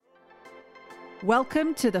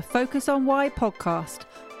Welcome to the Focus on Why podcast.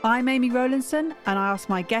 I'm Amy Rowlandson and I ask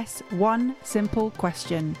my guests one simple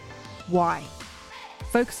question. Why?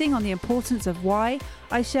 Focusing on the importance of why,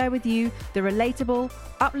 I share with you the relatable,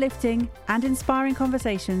 uplifting and inspiring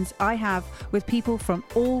conversations I have with people from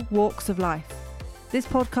all walks of life. This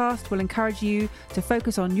podcast will encourage you to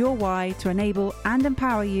focus on your why to enable and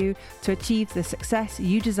empower you to achieve the success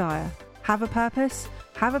you desire. Have a purpose,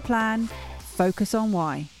 have a plan, focus on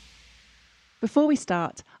why. Before we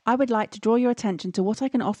start, I would like to draw your attention to what I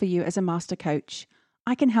can offer you as a master coach.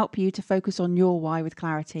 I can help you to focus on your why with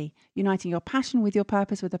clarity, uniting your passion with your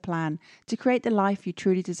purpose with a plan to create the life you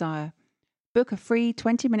truly desire. Book a free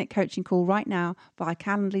 20-minute coaching call right now via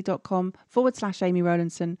calendly.com/Amy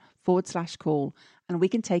Rowlandson/call, and we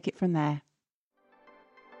can take it from there.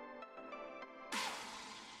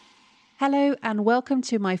 Hello and welcome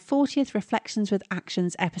to my 40th Reflections with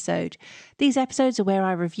Actions episode. These episodes are where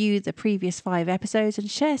I review the previous 5 episodes and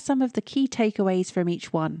share some of the key takeaways from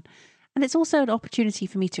each one. And it's also an opportunity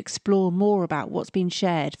for me to explore more about what's been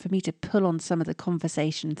shared, for me to pull on some of the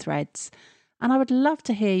conversation threads. And I would love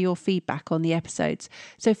to hear your feedback on the episodes.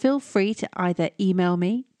 So feel free to either email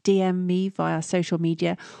me, DM me via social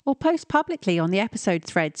media, or post publicly on the episode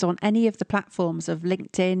threads on any of the platforms of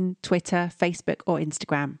LinkedIn, Twitter, Facebook, or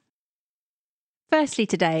Instagram. Firstly,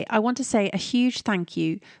 today, I want to say a huge thank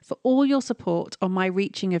you for all your support on my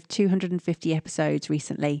reaching of 250 episodes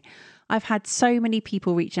recently. I've had so many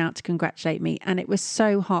people reach out to congratulate me, and it was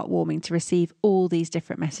so heartwarming to receive all these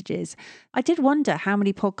different messages. I did wonder how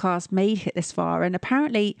many podcasts made it this far, and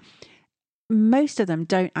apparently most of them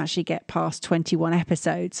don't actually get past 21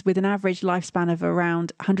 episodes. With an average lifespan of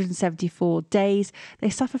around 174 days, they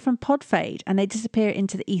suffer from pod fade and they disappear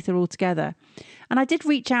into the ether altogether. And I did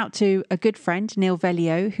reach out to a good friend, Neil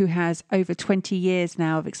Velio, who has over 20 years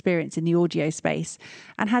now of experience in the audio space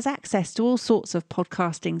and has access to all sorts of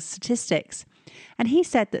podcasting statistics. And he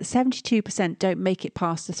said that 72% don't make it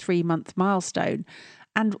past the 3-month milestone.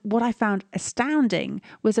 And what I found astounding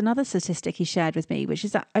was another statistic he shared with me, which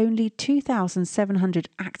is that only 2,700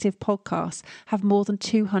 active podcasts have more than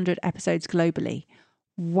 200 episodes globally.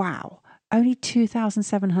 Wow, only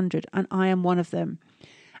 2,700, and I am one of them.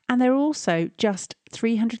 And there are also just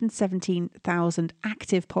 317,000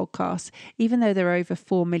 active podcasts, even though there are over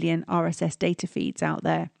 4 million RSS data feeds out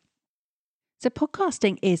there. So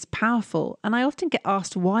podcasting is powerful, and I often get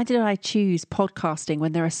asked, why did I choose podcasting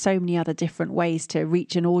when there are so many other different ways to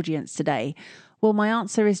reach an audience today? Well, my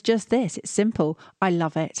answer is just this. It's simple. I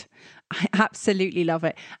love it. I absolutely love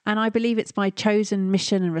it. And I believe it's my chosen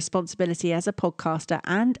mission and responsibility as a podcaster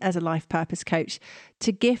and as a life purpose coach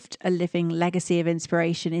to gift a living legacy of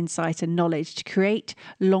inspiration, insight, and knowledge to create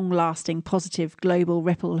long-lasting, positive global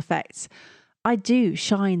ripple effects. I do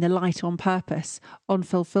shine the light on purpose, on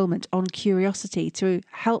fulfillment, on curiosity to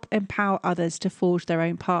help empower others to forge their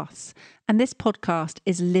own paths. And this podcast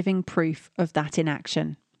is living proof of that in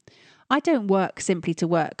action. I don't work simply to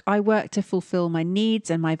work. I work to fulfill my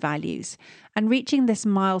needs and my values. And reaching this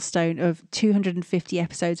milestone of 250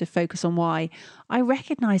 episodes of Focus on Why, I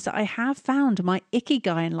recognize that I have found my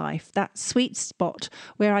ikigai in life, that sweet spot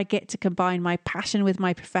where I get to combine my passion with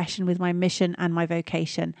my profession, with my mission and my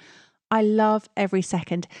vocation. I love every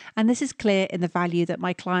second, and this is clear in the value that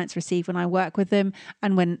my clients receive when I work with them,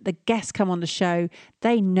 and when the guests come on the show,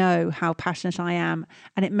 they know how passionate I am,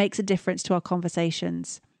 and it makes a difference to our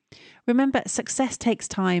conversations. Remember, success takes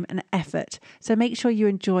time and effort, so make sure you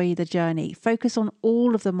enjoy the journey. Focus on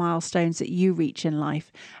all of the milestones that you reach in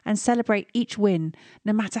life, and celebrate each win,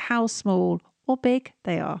 no matter how small or big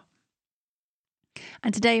they are.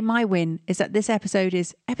 And today my win is that this episode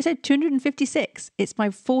is episode 256. It's my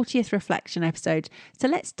 40th reflection episode. So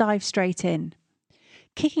let's dive straight in.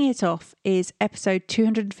 Kicking it off is episode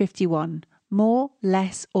 251, More,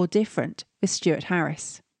 Less or Different with Stuart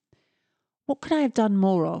Harris. What could I have done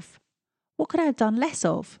more of? What could I have done less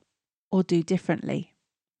of or do differently?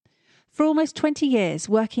 For almost 20 years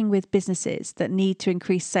working with businesses that need to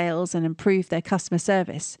increase sales and improve their customer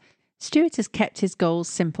service, Stuart has kept his goals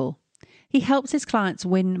simple. He helps his clients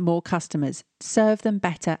win more customers, serve them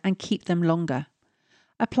better and keep them longer.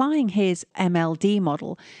 Applying his MLD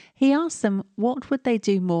model, he asks them what would they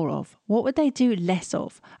do more of, what would they do less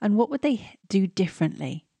of, and what would they do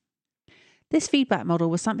differently. This feedback model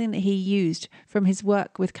was something that he used from his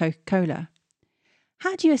work with Coca-Cola.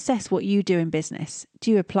 How do you assess what you do in business? Do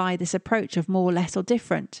you apply this approach of more, less or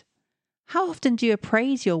different? How often do you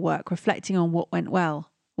appraise your work reflecting on what went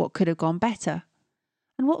well, what could have gone better?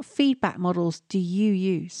 And what feedback models do you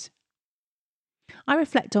use? I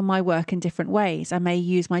reflect on my work in different ways. I may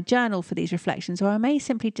use my journal for these reflections, or I may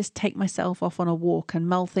simply just take myself off on a walk and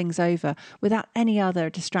mull things over without any other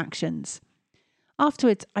distractions.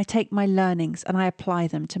 Afterwards, I take my learnings and I apply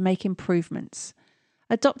them to make improvements.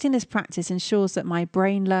 Adopting this practice ensures that my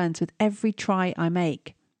brain learns with every try I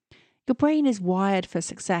make. Your brain is wired for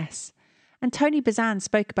success. And Tony Buzan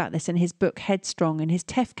spoke about this in his book Headstrong and his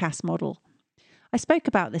TEFCAS model. I spoke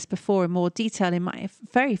about this before in more detail in my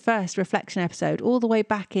very first reflection episode, all the way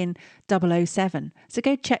back in 007. So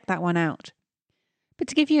go check that one out. But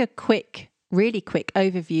to give you a really quick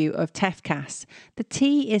overview of TEFCAS, the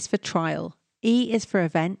T is for trial, E is for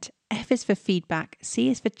event, F is for feedback, C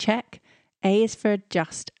is for check, A is for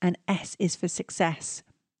adjust, and S is for success.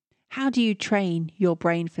 How do you train your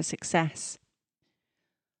brain for success?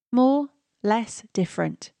 More, less,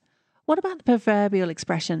 different. What about the proverbial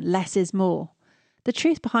expression, less is more? The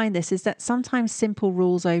truth behind this is that sometimes simple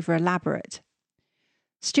rules over elaborate.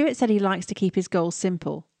 Stuart said he likes to keep his goals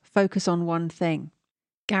simple, focus on one thing.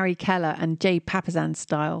 Gary Keller and Jay Papasan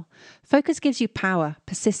style. Focus gives you power,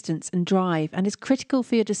 persistence and drive and is critical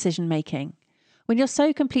for your decision making. When you're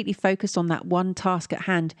so completely focused on that one task at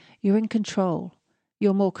hand, you're in control.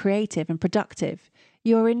 You're more creative and productive.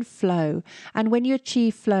 You're in flow. And when you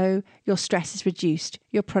achieve flow, your stress is reduced,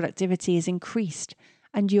 your productivity is increased,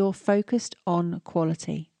 and you're focused on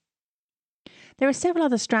quality. There are several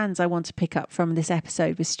other strands I want to pick up from this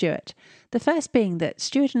episode with Stuart. The first being that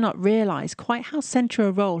Stuart had not realised quite how central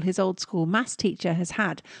a role his old school maths teacher has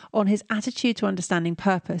had on his attitude to understanding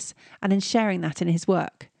purpose and in sharing that in his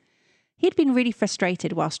work. He had been really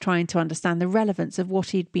frustrated whilst trying to understand the relevance of what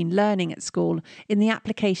he'd been learning at school in the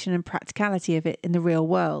application and practicality of it in the real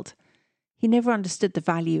world. He never understood the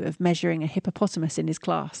value of measuring a hippopotamus in his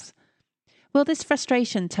class. Well, this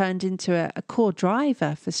frustration turned into a core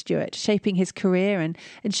driver for Stuart, shaping his career and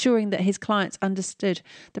ensuring that his clients understood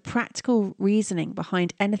the practical reasoning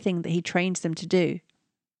behind anything that he trains them to do.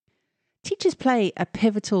 Teachers play a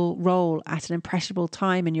pivotal role at an impressionable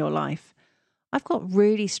time in your life. I've got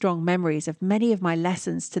really strong memories of many of my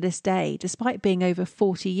lessons to this day, despite being over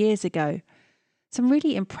 40 years ago. Some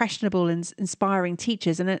really impressionable and inspiring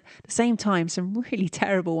teachers, and at the same time, some really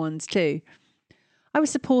terrible ones too. I was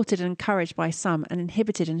supported and encouraged by some and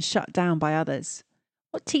inhibited and shut down by others.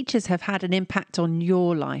 What teachers have had an impact on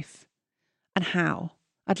your life and how?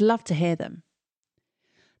 I'd love to hear them.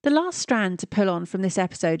 The last strand to pull on from this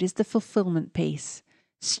episode is the fulfillment piece.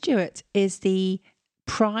 Stuart is the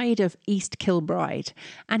pride of East Kilbride,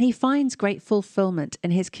 and he finds great fulfillment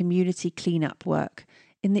in his community cleanup work,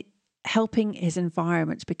 in helping his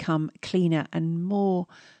environment become cleaner and more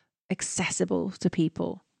accessible to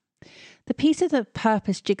people. The piece of the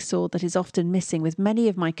purpose jigsaw that is often missing with many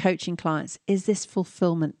of my coaching clients is this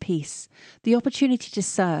fulfillment piece, the opportunity to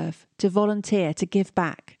serve, to volunteer, to give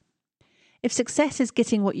back. If success is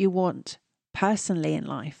getting what you want personally in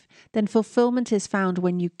life, then fulfillment is found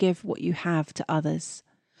when you give what you have to others.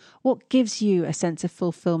 What gives you a sense of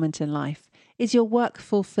fulfillment in life? Is your work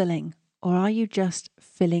fulfilling, or are you just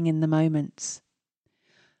filling in the moments?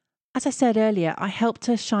 As I said earlier, I help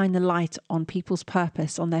to shine the light on people's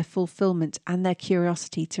purpose, on their fulfillment and their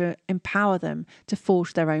curiosity to empower them to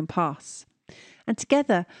forge their own paths. And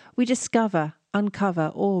together we discover,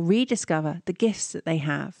 uncover or rediscover the gifts that they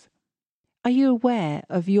have. Are you aware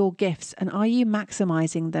of your gifts and are you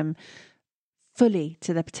maximising them fully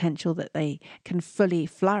to the potential that they can fully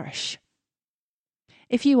flourish?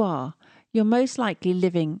 If you are, you're most likely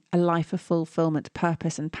living a life of fulfillment,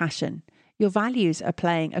 purpose and passion. Your values are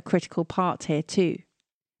playing a critical part here too.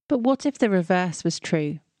 But what if the reverse was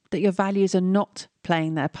true? That your values are not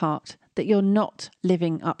playing their part, that you're not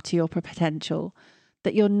living up to your potential,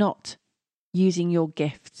 that you're not using your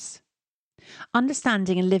gifts.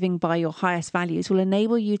 Understanding and living by your highest values will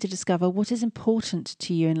enable you to discover what is important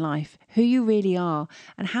to you in life, who you really are,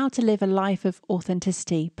 and how to live a life of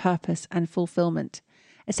authenticity, purpose, and fulfillment.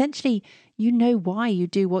 Essentially, you know why you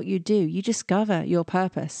do what you do. You discover your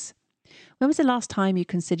purpose. When was the last time you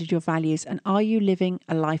considered your values, and are you living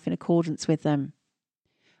a life in accordance with them?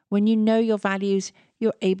 When you know your values,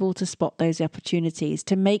 you're able to spot those opportunities,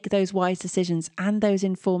 to make those wise decisions and those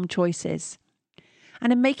informed choices.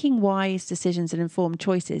 And in making wise decisions and informed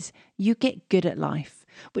choices, you get good at life,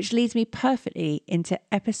 which leads me perfectly into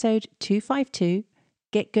episode 252,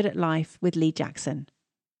 Get Good at Life with Lee Jackson.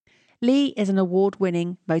 Lee is an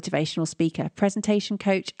award-winning motivational speaker, presentation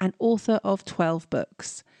coach, and author of 12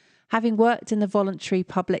 books. Having worked in the voluntary,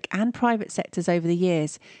 public and private sectors over the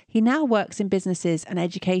years, he now works in businesses and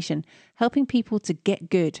education, helping people to get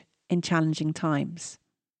good in challenging times.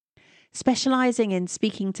 Specialising in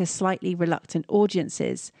speaking to slightly reluctant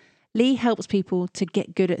audiences, Lee helps people to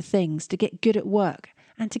get good at things, to get good at work,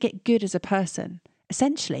 and to get good as a person,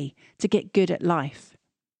 essentially to get good at life.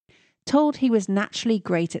 Told he was naturally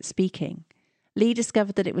great at speaking, Lee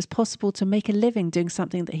discovered that it was possible to make a living doing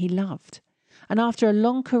something that he loved. And after a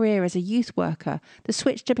long career as a youth worker, the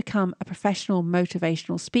switch to become a professional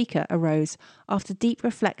motivational speaker arose after deep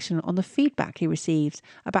reflection on the feedback he received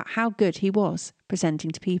about how good he was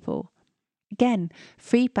presenting to people. Again,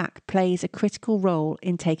 feedback plays a critical role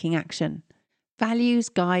in taking action. Values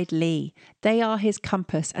guide Lee. They are his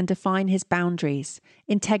compass and define his boundaries.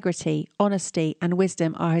 Integrity, honesty, and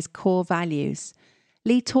wisdom are his core values.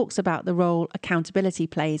 Lee talks about the role accountability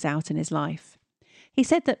plays out in his life. He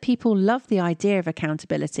said that people love the idea of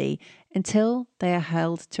accountability until they are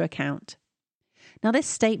held to account. Now, this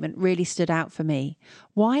statement really stood out for me.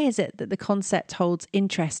 Why is it that the concept holds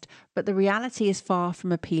interest, but the reality is far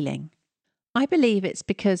from appealing? I believe it's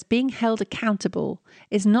because being held accountable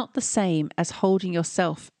is not the same as holding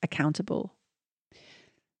yourself accountable.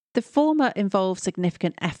 The former involves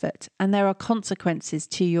significant effort, and there are consequences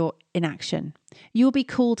to your inaction. You'll be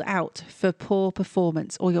called out for poor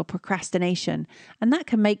performance or your procrastination, and that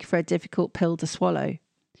can make for a difficult pill to swallow.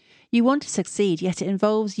 You want to succeed, yet it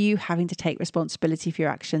involves you having to take responsibility for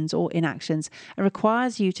your actions or inactions and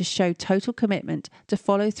requires you to show total commitment to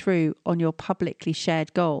follow through on your publicly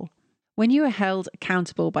shared goal. When you are held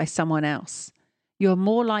accountable by someone else, you are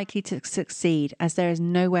more likely to succeed as there is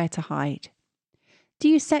nowhere to hide. Do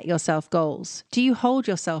you set yourself goals? Do you hold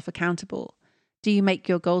yourself accountable? Do you make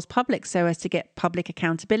your goals public so as to get public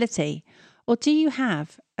accountability? Or do you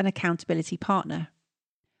have an accountability partner?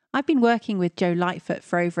 I've been working with Joe Lightfoot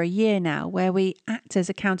for over a year now, where we act as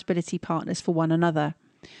accountability partners for one another.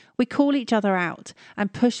 We call each other out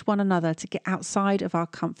and push one another to get outside of our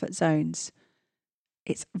comfort zones.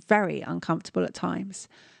 It's very uncomfortable at times,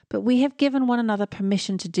 but we have given one another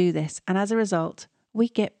permission to do this, and as a result, we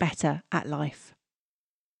get better at life.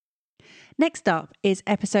 Next up is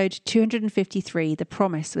episode 253, The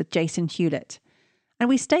Promise with Jason Hewlett. And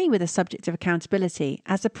we stay with the subject of accountability,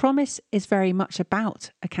 as The Promise is very much about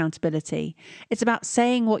accountability. It's about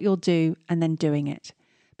saying what you'll do and then doing it.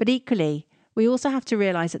 But equally, we also have to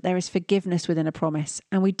realise that there is forgiveness within a promise,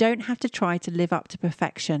 and we don't have to try to live up to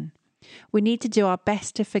perfection. We need to do our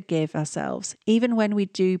best to forgive ourselves, even when we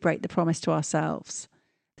do break the promise to ourselves.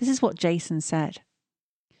 This is what Jason said.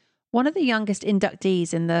 One of the youngest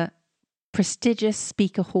inductees in the prestigious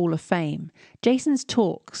Speaker Hall of Fame, Jason's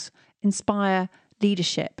talks inspire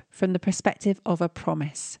leadership from the perspective of a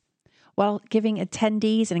promise, while giving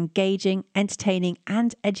attendees an engaging, entertaining,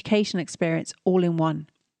 and educational experience all in one.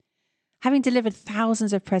 Having delivered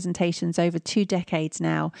thousands of presentations over 2 decades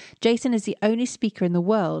now, Jason is the only speaker in the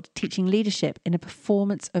world teaching leadership in a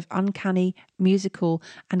performance of uncanny musical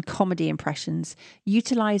and comedy impressions,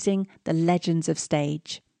 utilising the legends of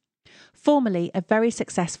stage. Formerly a very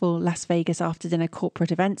successful Las Vegas after-dinner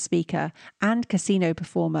corporate event speaker and casino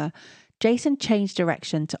performer, Jason changed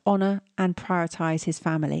direction to honour and prioritise his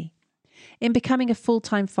family. In becoming a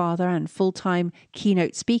full-time father and full-time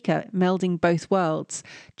keynote speaker, melding both worlds,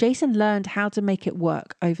 Jason learned how to make it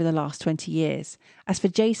work over the last 20 years. As for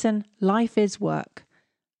Jason, life is work.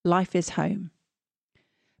 Life is home.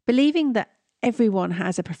 Believing that everyone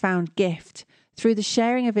has a profound gift, through the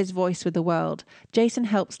sharing of his voice with the world, Jason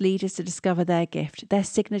helps leaders to discover their gift, their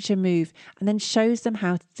signature move, and then shows them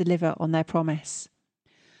how to deliver on their promise.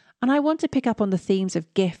 And I want to pick up on the themes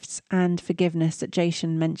of gifts and forgiveness that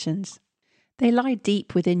Jason mentions. They lie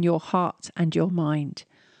deep within your heart and your mind.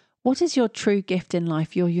 What is your true gift in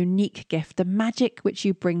life, your unique gift, the magic which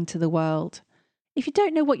you bring to the world? If you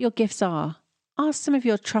don't know what your gifts are, ask some of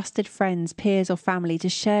your trusted friends, peers or family to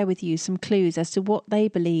share with you some clues as to what they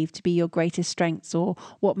believe to be your greatest strengths or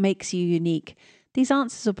what makes you unique. These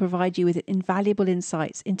answers will provide you with invaluable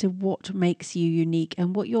insights into what makes you unique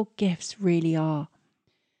and what your gifts really are.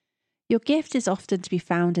 Your gift is often to be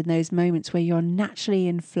found in those moments where you're naturally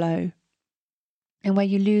in flow and where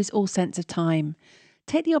you lose all sense of time.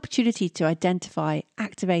 Take the opportunity to identify,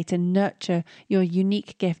 activate and nurture your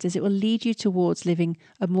unique gift, as it will lead you towards living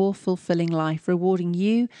a more fulfilling life, rewarding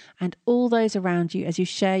you and all those around you as you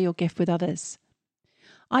share your gift with others.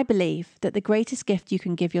 I believe that the greatest gift you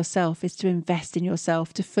can give yourself is to invest in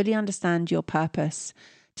yourself, to fully understand your purpose,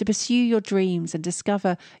 to pursue your dreams and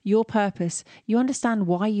discover your purpose. You understand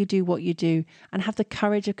why you do what you do and have the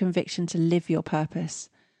courage of conviction to live your purpose.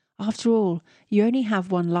 After all, you only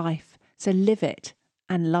have one life, so live it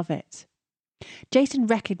and love it. Jason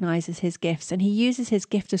recognises his gifts, and he uses his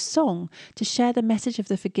gift of song to share the message of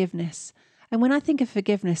the forgiveness. And when I think of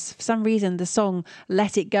forgiveness, for some reason the song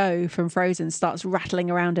Let It Go from Frozen starts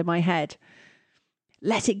rattling around in my head.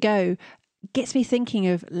 let it go gets me thinking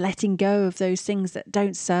of letting go of those things that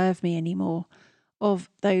don't serve me anymore, of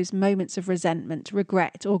those moments of resentment,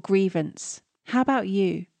 regret, or grievance. How about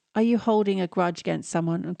you? Are you holding a grudge against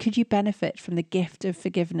someone, or could you benefit from the gift of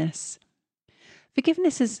forgiveness?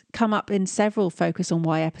 Forgiveness has come up in several Focus on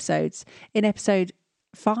Why episodes. In episode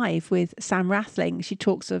 5 with Sam Rathling, she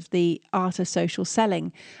talks of the art of social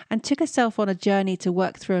selling and took herself on a journey to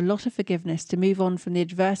work through a lot of forgiveness to move on from the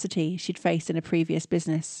adversity she'd faced in a previous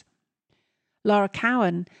business. Lara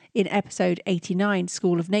Cowan, in episode 89,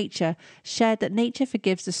 School of Nature, shared that nature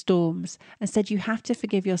forgives the storms and said you have to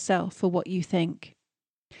forgive yourself for what you think.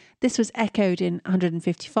 This was echoed in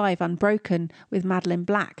 155 Unbroken with Madeline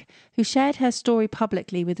Black, who shared her story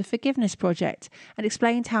publicly with the Forgiveness Project and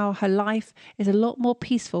explained how her life is a lot more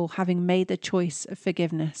peaceful having made the choice of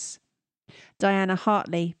forgiveness. Diana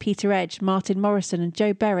Hartley, Peter Edge, Martin Morrison and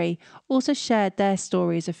Joe Berry also shared their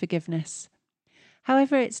stories of forgiveness.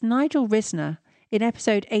 However, it's Nigel Risner in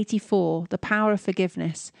episode 84, The Power of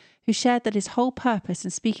Forgiveness, who shared that his whole purpose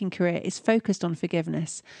and speaking career is focused on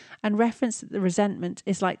forgiveness and referenced that the resentment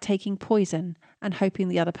is like taking poison and hoping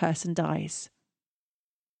the other person dies.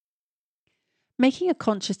 Making a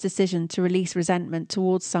conscious decision to release resentment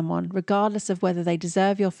towards someone, regardless of whether they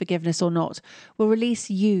deserve your forgiveness or not, will release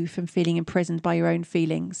you from feeling imprisoned by your own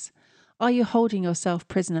feelings. Are you holding yourself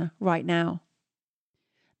prisoner right now?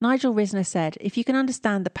 Nigel Risner said, if you can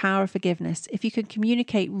understand the power of forgiveness, if you can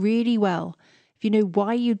communicate really well, if you know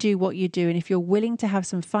why you do what you do, and if you're willing to have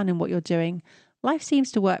some fun in what you're doing, life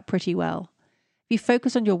seems to work pretty well. If you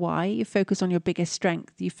focus on your why, you focus on your biggest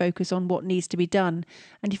strength, you focus on what needs to be done,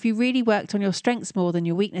 and if you really worked on your strengths more than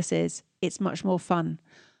your weaknesses, it's much more fun.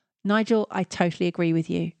 Nigel, I totally agree with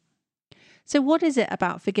you. So what is it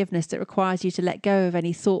about forgiveness that requires you to let go of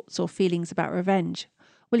any thoughts or feelings about revenge?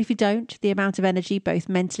 Well, if you don't, the amount of energy, both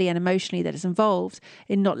mentally and emotionally, that is involved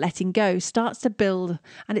in not letting go starts to build,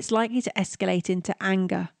 and it's likely to escalate into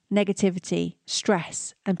anger, negativity,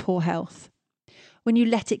 stress, and poor health. When you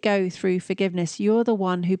let it go through forgiveness, you're the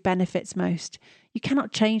one who benefits most. You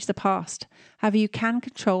cannot change the past. However, you can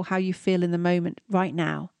control how you feel in the moment right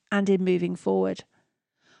now and in moving forward.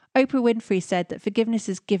 Oprah Winfrey said that forgiveness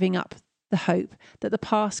is giving up the hope that the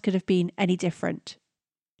past could have been any different.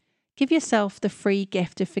 Give yourself the free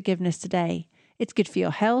gift of forgiveness today. It's good for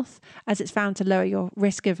your health, as it's found to lower your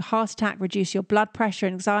risk of heart attack, reduce your blood pressure,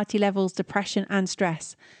 anxiety levels, depression and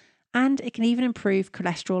stress. And it can even improve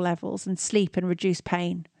cholesterol levels and sleep and reduce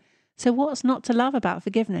pain. So what's not to love about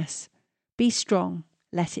forgiveness? Be strong.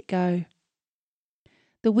 Let it go.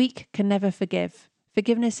 The weak can never forgive.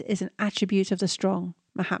 Forgiveness is an attribute of the strong.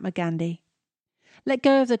 Mahatma Gandhi. Let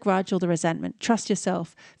go of the grudge or the resentment. Trust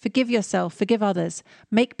yourself. Forgive others.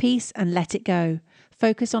 Make peace and let it go.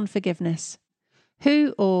 Focus on forgiveness.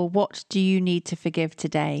 Who or what do you need to forgive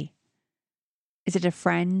today? Is it a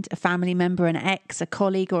friend, a family member, an ex, a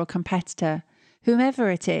colleague or a competitor?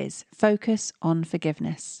 Whomever it is, focus on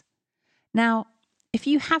forgiveness. Now, if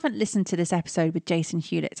you haven't listened to this episode with Jason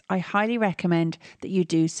Hewlett, I highly recommend that you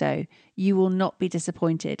do so. You will not be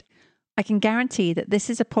disappointed. I can guarantee that this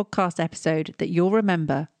is a podcast episode that you'll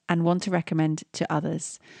remember and want to recommend to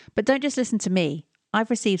others. But don't just listen to me. I've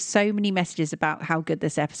received so many messages about how good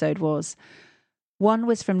this episode was. One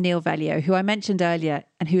was from Neil Veglio, who I mentioned earlier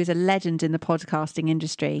and who is a legend in the podcasting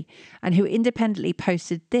industry and who independently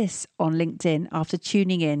posted this on LinkedIn after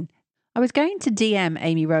tuning in. I was going to DM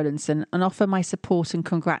Amy Rowlandson and offer my support and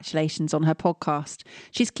congratulations on her podcast.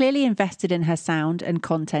 She's clearly invested in her sound and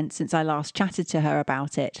content since I last chatted to her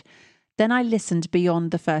about it. Then I listened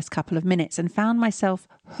beyond the first couple of minutes and found myself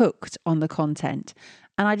hooked on the content.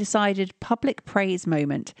 And I decided public praise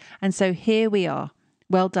moment. And so here we are.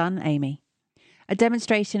 Well done, Amy. A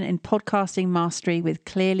demonstration in podcasting mastery with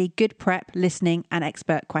clearly good prep, listening and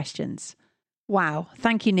expert questions. Wow.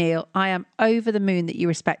 Thank you, Neil. I am over the moon that you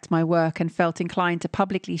respect my work and felt inclined to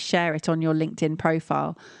publicly share it on your LinkedIn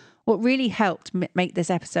profile. What really helped make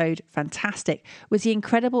this episode fantastic was the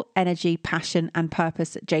incredible energy, passion and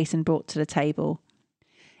purpose that Jason brought to the table.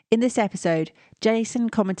 In this episode, Jason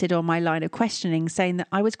commented on my line of questioning, saying that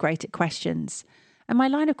I was great at questions. And my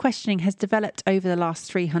line of questioning has developed over the last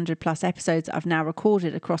 300 plus episodes that I've now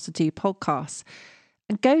recorded across the two podcasts.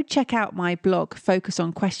 And go check out my blog, Focus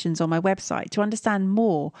on Questions, on my website to understand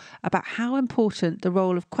more about how important the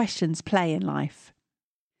role of questions play in life.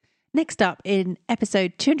 Next up, in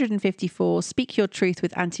episode 254, Speak Your Truth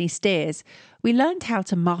with Anthony Steers, we learned how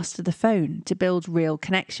to master the phone to build real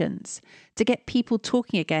connections. To get people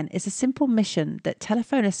talking again is a simple mission that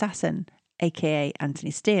telephone assassin, aka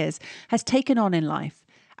Anthony Steers, has taken on in life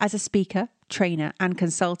as a speaker, trainer and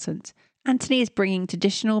consultant. Anthony is bringing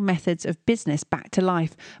traditional methods of business back to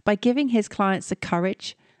life by giving his clients the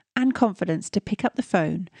courage and confidence to pick up the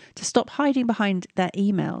phone, to stop hiding behind their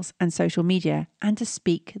emails and social media, and to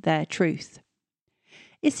speak their truth.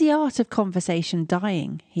 Is the art of conversation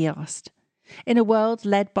dying? He asked. In a world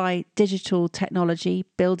led by digital technology,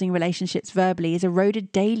 building relationships verbally is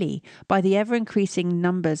eroded daily by the ever-increasing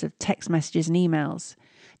numbers of text messages and emails.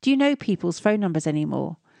 Do you know people's phone numbers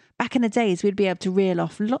anymore? Back in the days, we'd be able to reel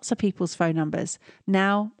off lots of people's phone numbers.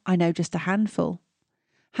 Now, I know just a handful.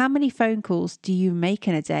 How many phone calls do you make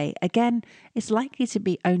in a day? Again, it's likely to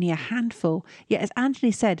be only a handful. Yet, as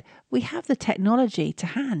Anthony said, we have the technology to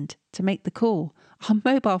hand to make the call. Our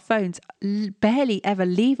mobile phones barely ever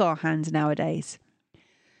leave our hands nowadays.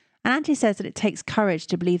 And Anthony says that it takes courage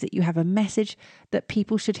to believe that you have a message that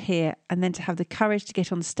people should hear, and then to have the courage to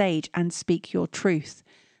get on stage and speak your truth.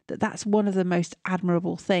 That's one of the most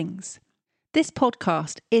admirable things. This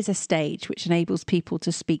podcast is a stage which enables people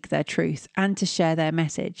to speak their truth and to share their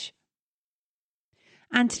message.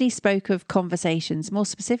 Anthony spoke of conversations, more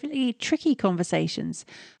specifically tricky conversations,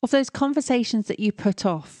 of those conversations that you put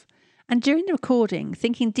off. And during the recording,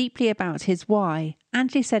 thinking deeply about his why,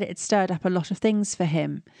 Anthony said it had stirred up a lot of things for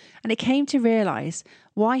him. And it came to realise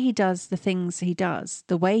why he does the things he does,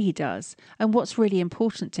 the way he does, and what's really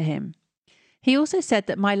important to him. He also said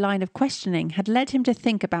that my line of questioning had led him to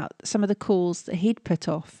think about some of the calls that he'd put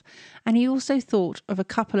off. And he also thought of a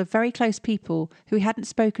couple of very close people who he hadn't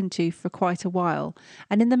spoken to for quite a while.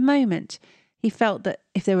 And in the moment, he felt that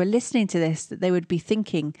if they were listening to this, that they would be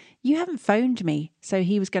thinking, you haven't phoned me. So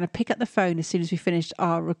he was going to pick up the phone as soon as we finished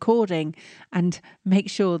our recording and make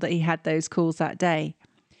sure that he had those calls that day.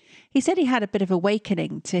 He said he had a bit of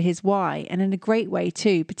awakening to his why, and in a great way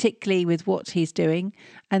too, particularly with what he's doing,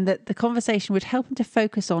 and that the conversation would help him to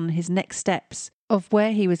focus on his next steps of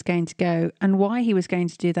where he was going to go and why he was going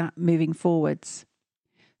to do that moving forwards.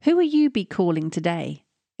 Who will you be calling today?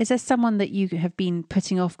 Is there someone that you have been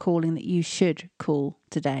putting off calling that you should call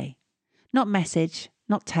today? Not message,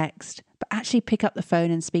 not text, but actually pick up the phone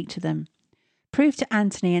and speak to them. Prove to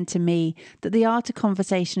Anthony and to me that the art of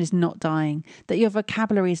conversation is not dying, that your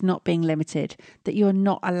vocabulary is not being limited, that you are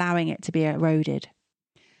not allowing it to be eroded.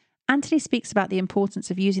 Anthony speaks about the importance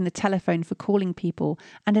of using the telephone for calling people,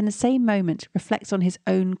 and in the same moment reflects on his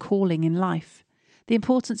own calling in life. The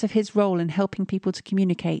importance of his role in helping people to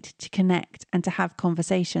communicate, to connect, and to have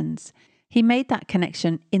conversations. He made that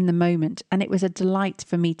connection in the moment, and it was a delight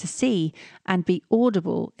for me to see and be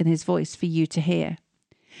audible in his voice for you to hear.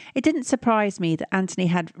 It didn't surprise me that Anthony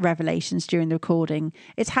had revelations during the recording.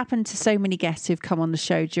 It's happened to so many guests who've come on the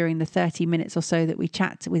show during the 30 minutes or so that we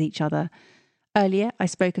chat with each other. Earlier, I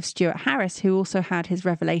spoke of Stuart Harris, who also had his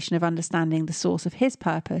revelation of understanding the source of his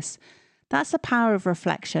purpose. That's the power of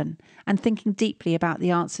reflection and thinking deeply about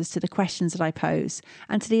the answers to the questions that I pose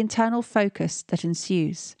and to the internal focus that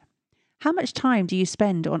ensues. How much time do you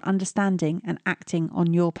spend on understanding and acting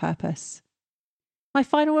on your purpose? My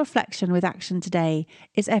final reflection with action today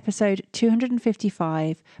is episode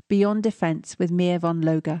 255, Beyond Defence with Mia von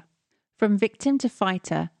Loge. From victim to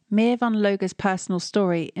fighter, Mia von Loge's personal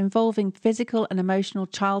story involving physical and emotional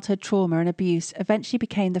childhood trauma and abuse eventually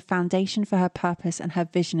became the foundation for her purpose and her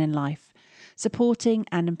vision in life. Supporting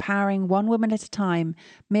and empowering one woman at a time,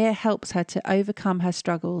 Mia helps her to overcome her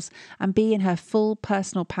struggles and be in her full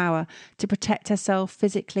personal power to protect herself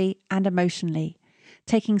physically and emotionally.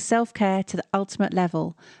 Taking self-care to the ultimate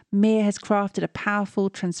level, Mia has crafted a powerful,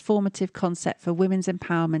 transformative concept for women's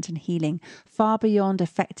empowerment and healing, far beyond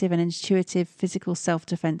effective and intuitive physical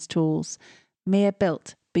self-defense tools. Mia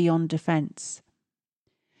built Beyond Defense.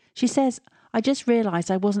 She says, I just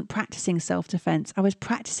realised I wasn't practicing self-defense. I was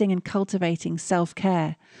practicing and cultivating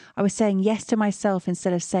self-care. I was saying yes to myself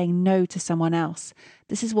instead of saying no to someone else.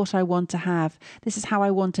 This is what I want to have. This is how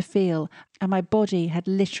I want to feel. And my body had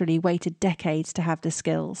literally waited decades to have the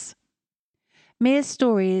skills. Mia's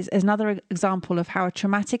story is another example of how a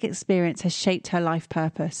traumatic experience has shaped her life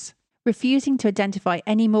purpose. Refusing to identify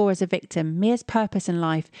any more as a victim, Mia's purpose in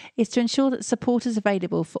life is to ensure that support is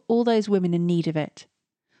available for all those women in need of it.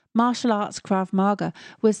 Martial arts Krav Maga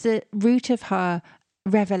was the root of her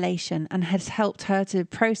revelation and has helped her to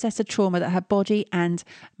process the trauma that her body and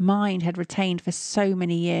mind had retained for so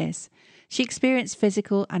many years. She experienced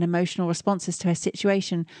physical and emotional responses to her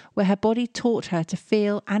situation where her body taught her to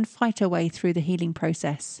feel and fight her way through the healing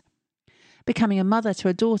process. Becoming a mother to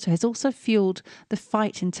a daughter has also fueled the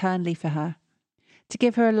fight internally for her, to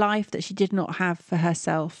give her a life that she did not have for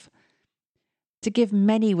herself, to give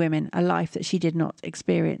many women a life that she did not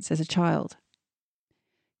experience as a child.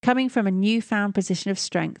 Coming from a newfound position of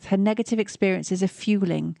strength, her negative experiences are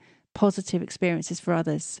fueling positive experiences for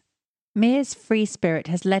others. Mia's free spirit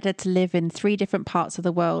has led her to live in 3 different parts of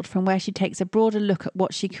the world, from where she takes a broader look at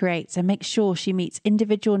what she creates and makes sure she meets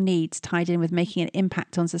individual needs tied in with making an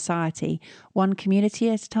impact on society, one community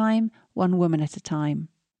at a time, one woman at a time.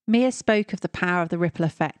 Mia spoke of the power of the ripple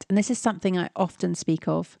effect, and this is something I often speak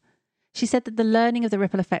of. She said that the learning of the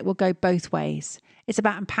ripple effect will go both ways. It's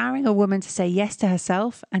about empowering a woman to say yes to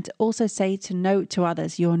herself and to also say to no to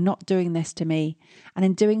others, "You're not doing this to me." And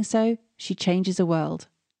in doing so, she changes the world.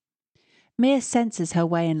 Mia senses her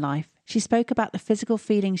way in life. She spoke about the physical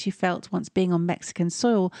feelings she felt once being on Mexican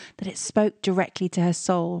soil, that it spoke directly to her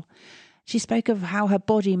soul. She spoke of how her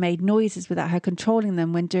body made noises without her controlling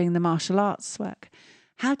them when doing the martial arts work.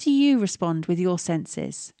 How do you respond with your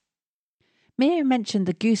senses? Mia mentioned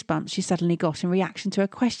the goosebumps she suddenly got in reaction to a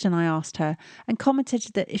question I asked her, and commented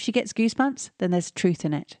that if she gets goosebumps, then there's truth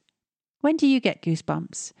in it. When do you get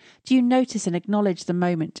goosebumps? Do you notice and acknowledge the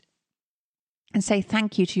moment and say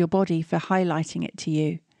thank you to your body for highlighting it to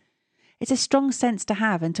you? It's a strong sense to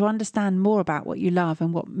have and to understand more about what you love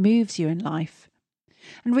and what moves you in life.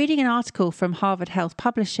 And reading an article from Harvard Health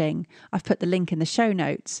Publishing, I've put the link in the show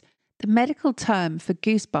notes, the medical term for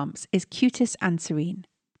goosebumps is cutis anserine.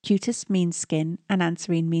 Cutis means skin and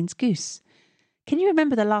anserine means goose. Can you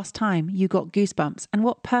remember the last time you got goosebumps and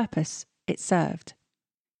what purpose it served?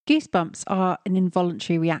 Goosebumps are an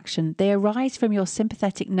involuntary reaction. They arise from your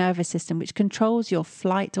sympathetic nervous system, which controls your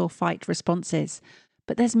flight or fight responses.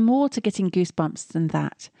 But there's more to getting goosebumps than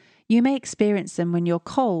that. You may experience them when you're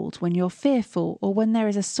cold, when you're fearful, or when there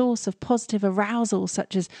is a source of positive arousal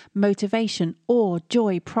such as motivation, awe,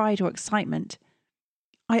 joy, pride, or excitement.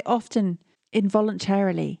 I often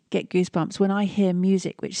involuntarily get goosebumps when I hear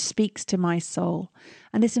music which speaks to my soul.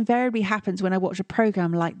 And this invariably happens when I watch a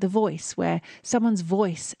program like The Voice, where someone's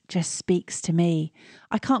voice just speaks to me.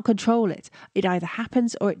 I can't control it. It either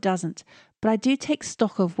happens or it doesn't. But I do take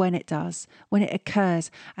stock of when it does, when it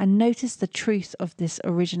occurs, and notice the truth of this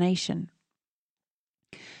origination.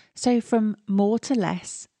 So from more to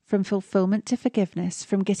less, from fulfillment to forgiveness,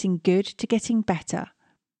 from getting good to getting better,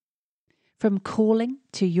 from calling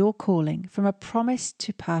to your calling, from a promise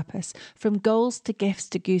to purpose, from goals to gifts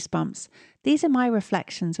to goosebumps. These are my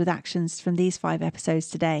reflections with actions from these 5 episodes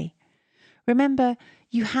today. Remember,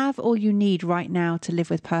 you have all you need right now to live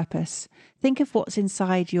with purpose. Think of what's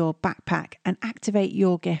inside your backpack and activate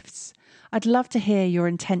your gifts. I'd love to hear your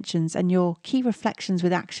intentions and your key reflections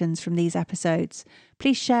with actions from these episodes.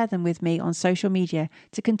 Please share them with me on social media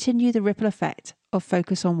to continue the ripple effect of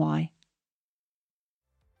Focus on Why.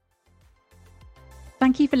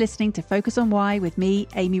 Thank you for listening to Focus on Why with me,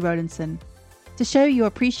 Amy Rowlandson. To show your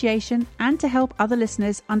appreciation and to help other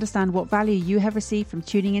listeners understand what value you have received from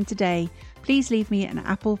tuning in today, please leave me an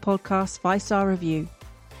Apple Podcast 5-star review.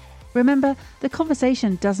 Remember, the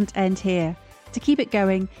conversation doesn't end here. To keep it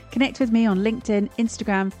going, connect with me on LinkedIn,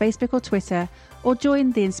 Instagram, Facebook or Twitter, or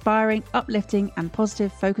join the inspiring, uplifting and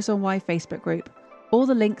positive Focus on Why Facebook group. All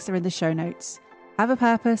the links are in the show notes. Have a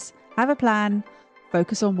purpose, have a plan,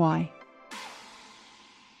 focus on why.